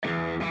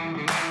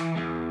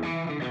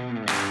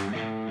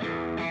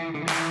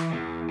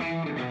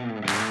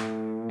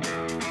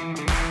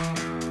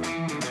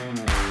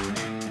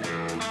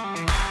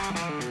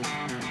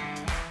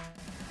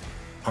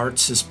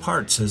Parts is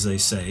parts, as they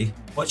say.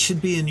 What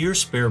should be in your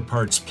spare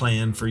parts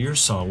plan for your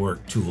SawWork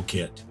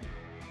toolkit?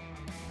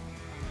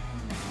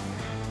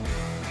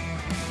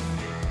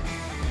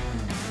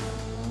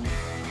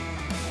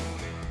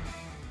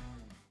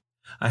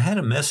 I had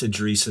a message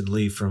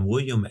recently from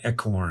William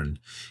Eckhorn.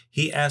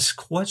 He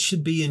asked what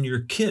should be in your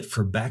kit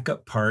for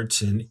backup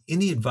parts and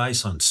any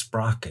advice on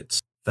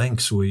sprockets.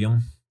 Thanks,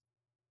 William.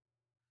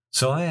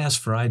 So I asked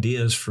for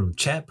ideas from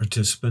chat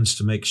participants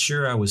to make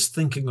sure I was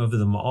thinking of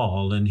them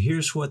all, and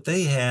here's what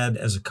they had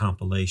as a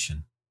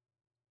compilation.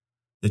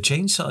 The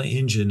chainsaw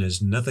engine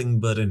is nothing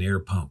but an air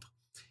pump.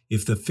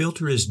 If the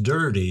filter is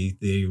dirty,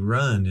 the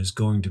run is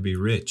going to be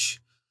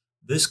rich.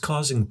 This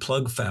causing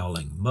plug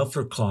fouling,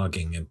 muffler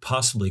clogging, and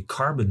possibly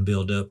carbon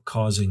buildup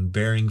causing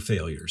bearing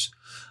failures.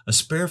 A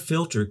spare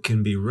filter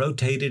can be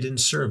rotated in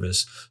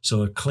service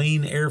so a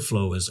clean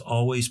airflow is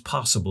always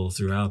possible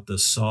throughout the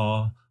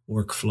saw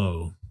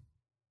workflow.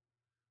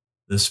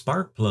 The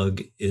spark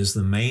plug is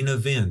the main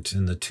event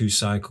in the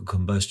two-cycle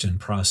combustion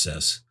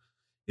process.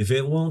 If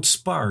it won't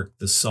spark,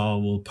 the saw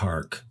will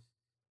park.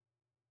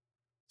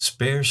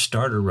 Spare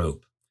starter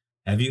rope.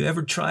 Have you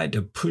ever tried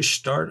to push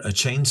start a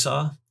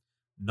chainsaw?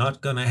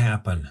 Not gonna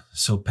happen,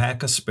 so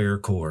pack a spare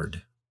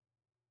cord.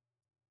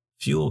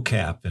 Fuel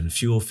cap and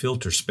fuel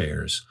filter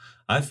spares.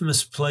 I've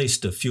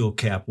misplaced a fuel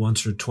cap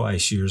once or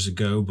twice years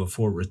ago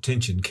before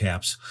retention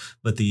caps,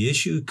 but the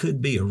issue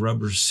could be a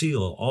rubber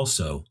seal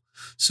also,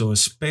 so a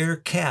spare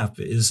cap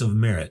is of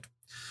merit.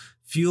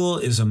 Fuel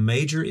is a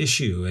major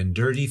issue and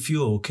dirty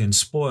fuel can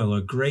spoil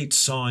a great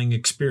sawing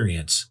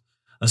experience.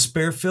 A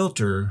spare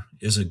filter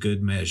is a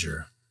good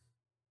measure.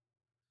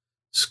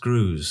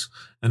 Screws.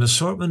 An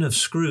assortment of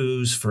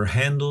screws for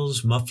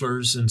handles,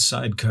 mufflers, and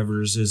side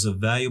covers is a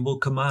valuable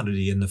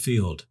commodity in the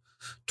field.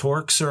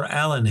 Torx or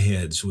Allen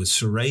heads with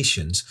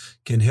serrations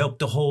can help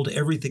to hold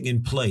everything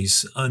in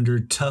place under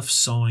tough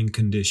sawing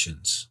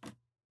conditions.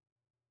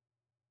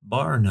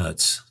 Bar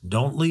nuts.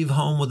 Don't leave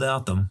home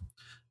without them.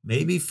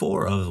 Maybe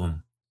 4 of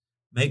them.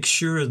 Make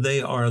sure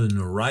they are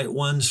the right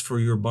ones for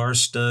your bar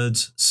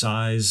studs,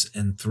 size,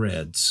 and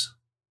threads.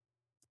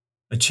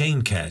 A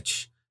chain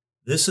catch.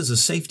 This is a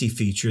safety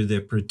feature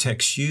that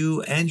protects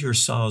you and your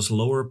saw's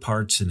lower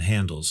parts and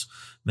handles.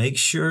 Make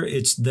sure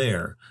it's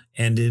there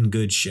and in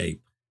good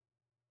shape.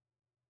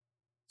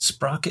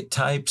 Sprocket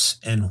types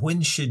and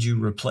when should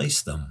you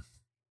replace them?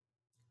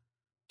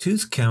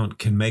 Tooth count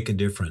can make a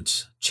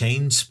difference.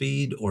 Chain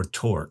speed or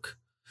torque.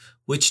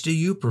 Which do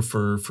you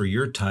prefer for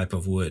your type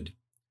of wood?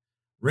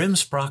 Rim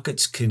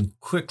sprockets can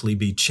quickly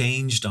be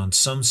changed on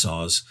some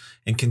saws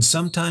and can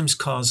sometimes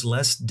cause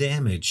less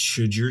damage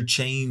should your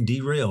chain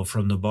derail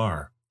from the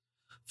bar.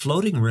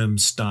 Floating rim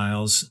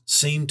styles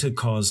seem to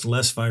cause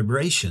less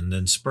vibration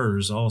than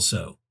spurs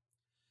also.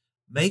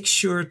 Make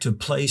sure to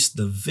place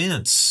the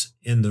vents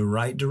in the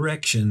right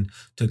direction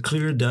to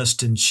clear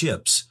dust and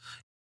chips.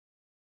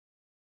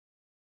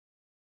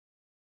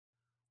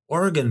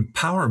 Oregon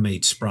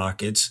PowerMate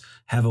sprockets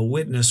have a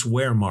witness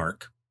wear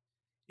mark.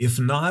 If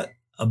not,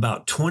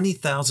 about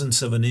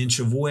 20/1000ths of an inch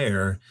of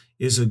wear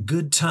is a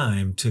good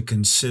time to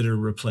consider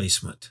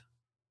replacement.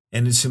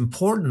 And it's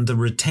important the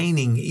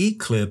retaining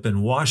E-clip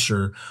and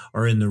washer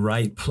are in the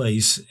right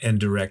place and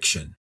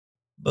direction.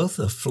 Both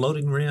the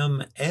floating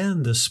rim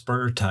and the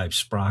spur type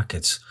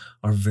sprockets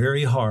are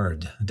very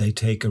hard. They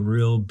take a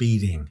real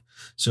beating.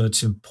 So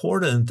it's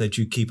important that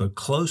you keep a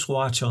close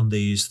watch on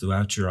these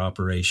throughout your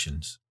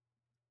operations.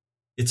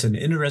 It's an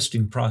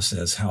interesting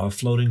process how a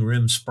floating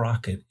rim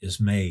sprocket is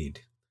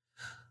made.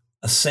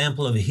 A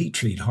sample of a heat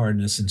treat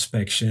hardness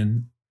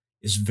inspection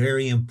is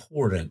very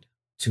important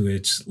to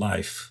its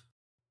life.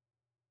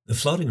 The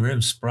floating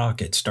rim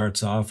sprocket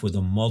starts off with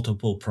a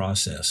multiple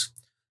process.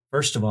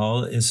 First of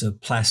all, is a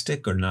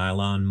plastic or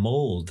nylon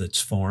mold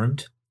that's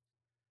formed,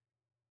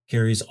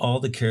 carries all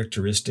the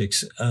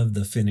characteristics of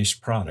the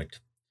finished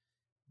product.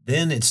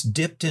 Then it's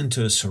dipped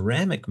into a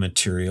ceramic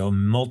material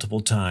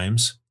multiple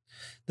times.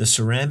 The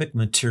ceramic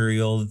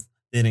material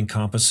then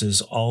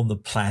encompasses all the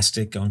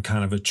plastic on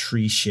kind of a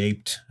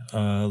tree-shaped,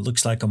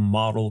 looks like a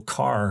model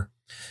car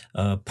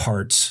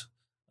parts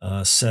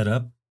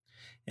setup.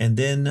 And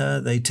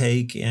then they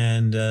take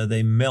and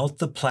they melt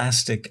the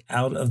plastic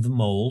out of the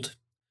mold.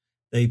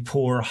 They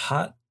pour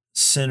hot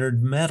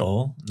centered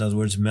metal, in other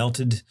words,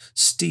 melted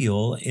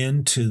steel,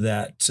 into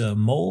that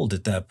mold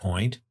at that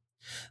point.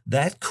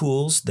 That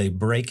cools, they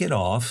break it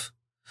off.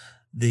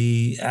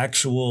 The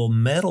actual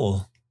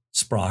metal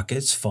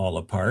sprockets fall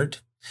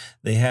apart.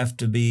 They have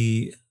to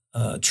be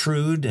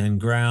trued and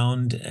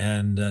ground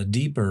and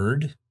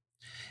deburred.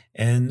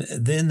 And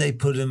then they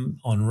put them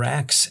on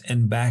racks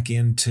and back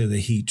into the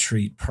heat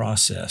treat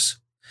process.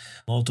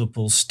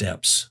 Multiple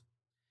steps.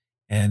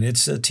 And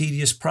it's a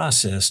tedious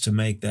process to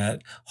make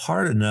that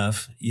hard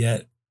enough,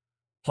 yet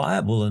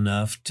pliable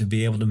enough to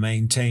be able to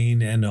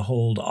maintain and to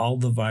hold all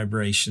the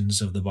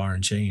vibrations of the bar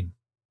and chain.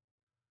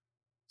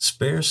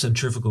 Spare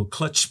centrifugal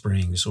clutch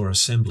springs or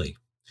assembly.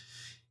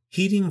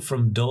 Heating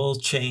from dull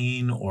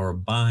chain or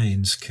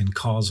binds can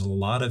cause a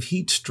lot of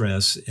heat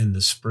stress in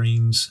the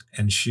springs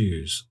and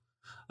shoes.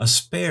 A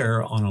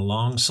spare on a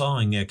long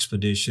sawing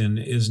expedition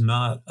is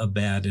not a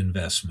bad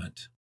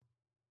investment.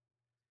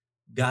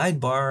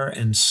 Guide bar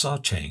and saw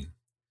chain.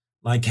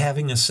 Like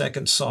having a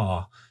second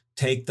saw,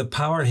 take the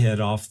power head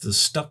off the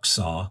stuck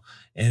saw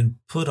and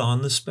put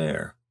on the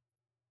spare.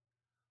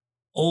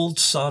 Old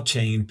saw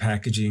chain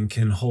packaging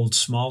can hold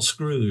small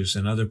screws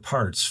and other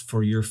parts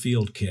for your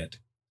field kit.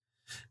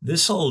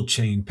 This old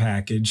chain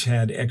package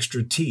had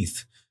extra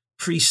teeth,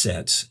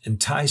 presets,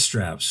 and tie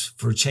straps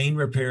for chain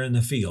repair in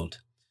the field.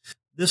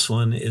 This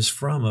one is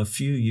from a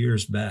few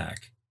years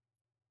back.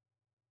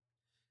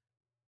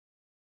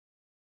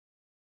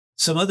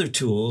 Some other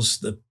tools,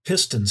 the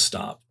piston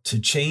stop. To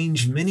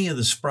change many of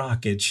the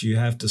sprockets, you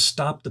have to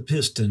stop the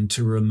piston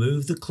to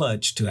remove the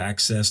clutch to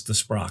access the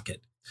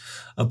sprocket.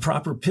 A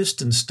proper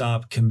piston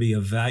stop can be a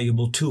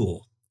valuable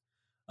tool.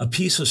 A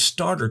piece of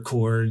starter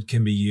cord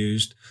can be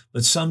used,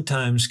 but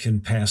sometimes can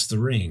pass the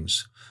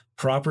rings.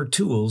 Proper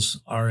tools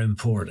are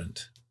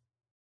important.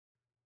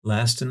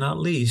 Last and not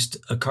least,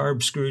 a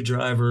carb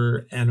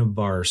screwdriver and a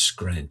bar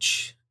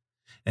scrunch.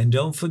 And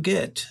don't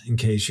forget, in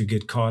case you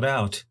get caught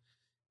out,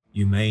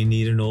 you may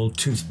need an old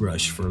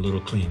toothbrush for a little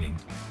cleaning.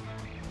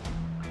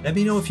 Let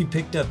me know if you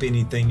picked up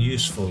anything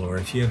useful or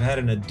if you have had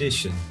an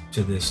addition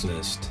to this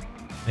list.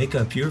 Make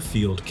up your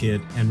field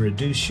kit and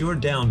reduce your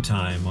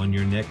downtime on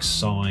your next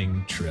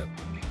sawing trip.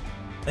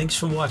 Thanks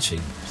for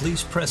watching.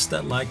 Please press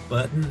that like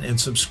button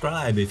and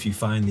subscribe if you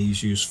find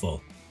these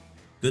useful.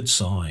 Good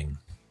sawing.